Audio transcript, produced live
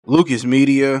Lucas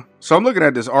Media. So I'm looking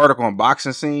at this article on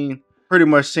Boxing Scene, pretty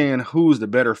much saying who's the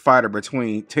better fighter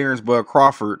between Terrence "Bud"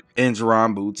 Crawford and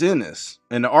Jerron "Boots" Ennis.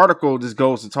 And the article just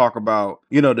goes to talk about,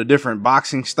 you know, the different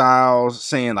boxing styles,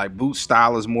 saying like Boots'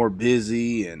 style is more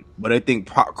busy, but they think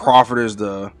Crawford is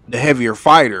the heavier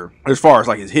fighter as far as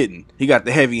like his hitting. He got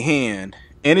the heavy hand.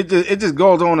 And it just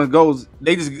goes on and goes.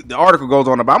 The article goes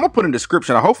on about. I'm gonna put in the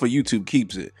description. Hopefully YouTube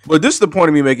keeps it. But this is the point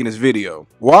of me making this video.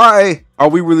 Why are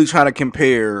we really trying to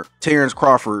compare Terrence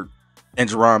Crawford and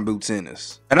Jerron "Boots"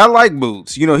 Ennis? And I like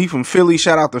Boots. You know, he from Philly.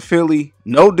 Shout out to Philly.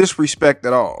 No disrespect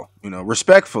at all. You know,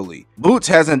 respectfully. Boots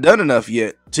hasn't done enough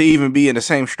yet to even be in the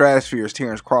same stratosphere as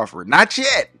Terrence Crawford. Not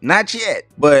yet. Not yet.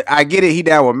 But I get it. He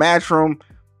down with Matchroom.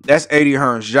 That's Eddie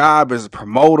Hearn's job, is to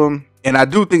promote him. And I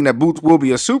do think that Boots will be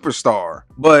a superstar.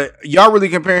 But y'all really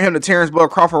comparing him to Terrence "Bud"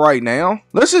 Crawford right now?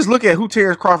 Let's just look at who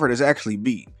Terrence Crawford has actually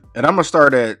beat. And I'm going to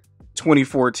start at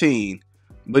 2014.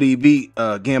 But he beat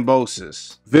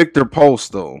Gambosis, Victor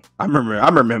Postal. I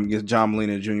remember him against John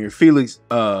Molina Jr. Felix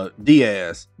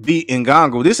Diaz beat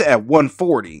Ngannou. This is at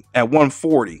 140. At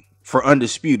 140 for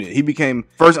undisputed. He became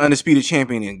first undisputed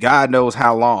champion in God knows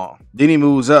how long. Then he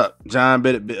moves up. John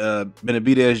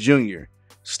Benavidez Jr.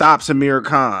 stops Amir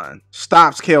Khan.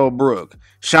 Stops Kell Brook.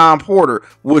 Sean Porter,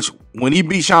 which when he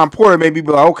beat Sean Porter, made me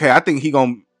be like, okay, I think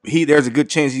there's a good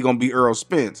chance he's gonna beat Errol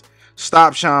Spence.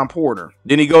 Stop Sean Porter.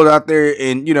 Then he goes out there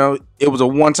and, you know, it was a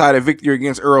one-sided victory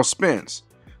against Errol Spence.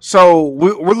 So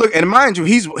we're looking, and mind you,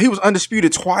 he was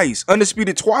undisputed twice.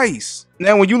 Undisputed twice.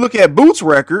 Now, when you look at Boots'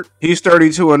 record, he's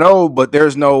 32-0, but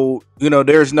there's no,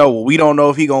 we don't know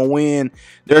if he gonna win.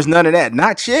 There's none of that.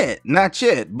 Not yet. Not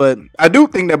yet. But I do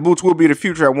think that Boots will be the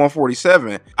future at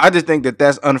 147. I just think that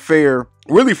that's unfair,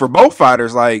 really, for both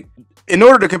fighters. Like, in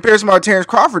order to compare somebody to Terrence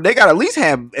Crawford, they got to at least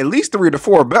have at least 3 to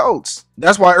 4 belts.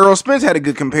 That's why Errol Spence had a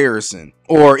good comparison.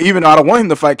 Or even though I don't want him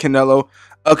to fight Canelo,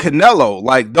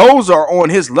 like those are on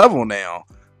his level now.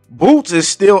 Boots is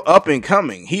still up and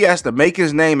coming. He has to make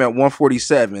his name at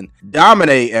 147,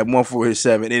 dominate at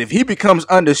 147, and if he becomes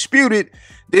undisputed,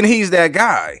 then he's that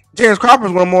guy. Terrence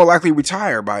Crawford's going to more likely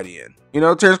retire by then. You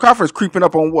know, Terrence Crawford's creeping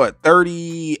up on what,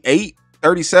 38?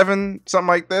 37, something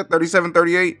like that, 37,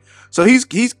 38. So he's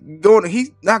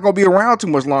not gonna be around too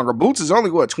much longer. Boots is only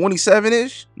what,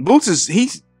 27-ish? Boots is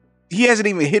he hasn't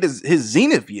even hit his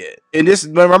zenith yet. And this,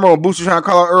 remember when Boots was trying to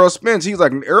call out Errol Spence,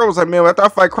 Errol was like, man, after I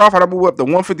fight Crawford, I move up to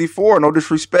 154. No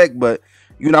disrespect, but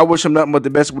you know, I wish him nothing but the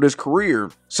best with his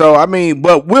career. So I mean,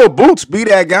 but will Boots be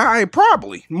that guy?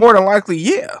 Probably. More than likely,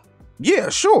 yeah. Yeah,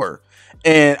 sure.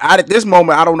 And at this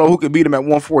moment, I don't know who could beat him at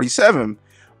 147.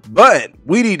 But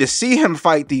we need to see him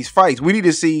fight these fights. We need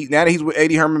to see, now that he's with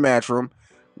Eddie Herman Matchroom,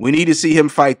 we need to see him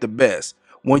fight the best.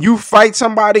 When you fight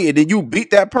somebody and then you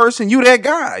beat that person, you that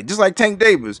guy. Just like Tank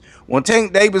Davis. When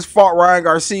Tank Davis fought Ryan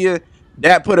Garcia,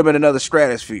 that put him in another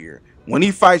stratosphere. When he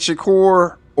fights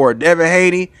Shakur or Devin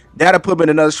Haney, that'll put him in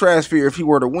another stratosphere if he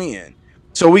were to win.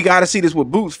 So we got to see this with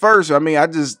Boots first. I mean, I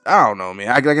don't know, man.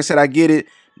 Like I said, I get it.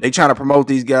 They trying to promote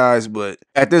these guys, but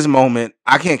at this moment,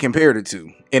 I can't compare the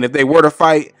two. And if they were to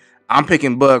fight, I'm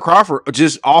picking Bud Crawford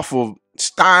just off of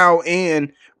style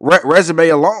and resume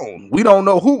alone. We don't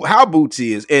know how Boots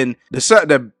is. And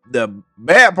the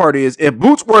bad part is, if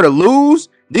Boots were to lose,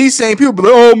 these same people be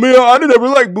like, oh man, I didn't ever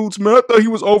like Boots, man. I thought he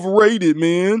was overrated,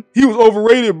 man. He was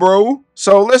overrated, bro.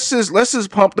 So let's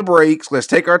just pump the brakes. Let's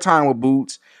take our time with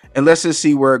Boots and let's just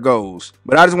see where it goes.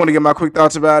 But I just want to get my quick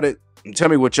thoughts about it and tell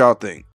me what y'all think.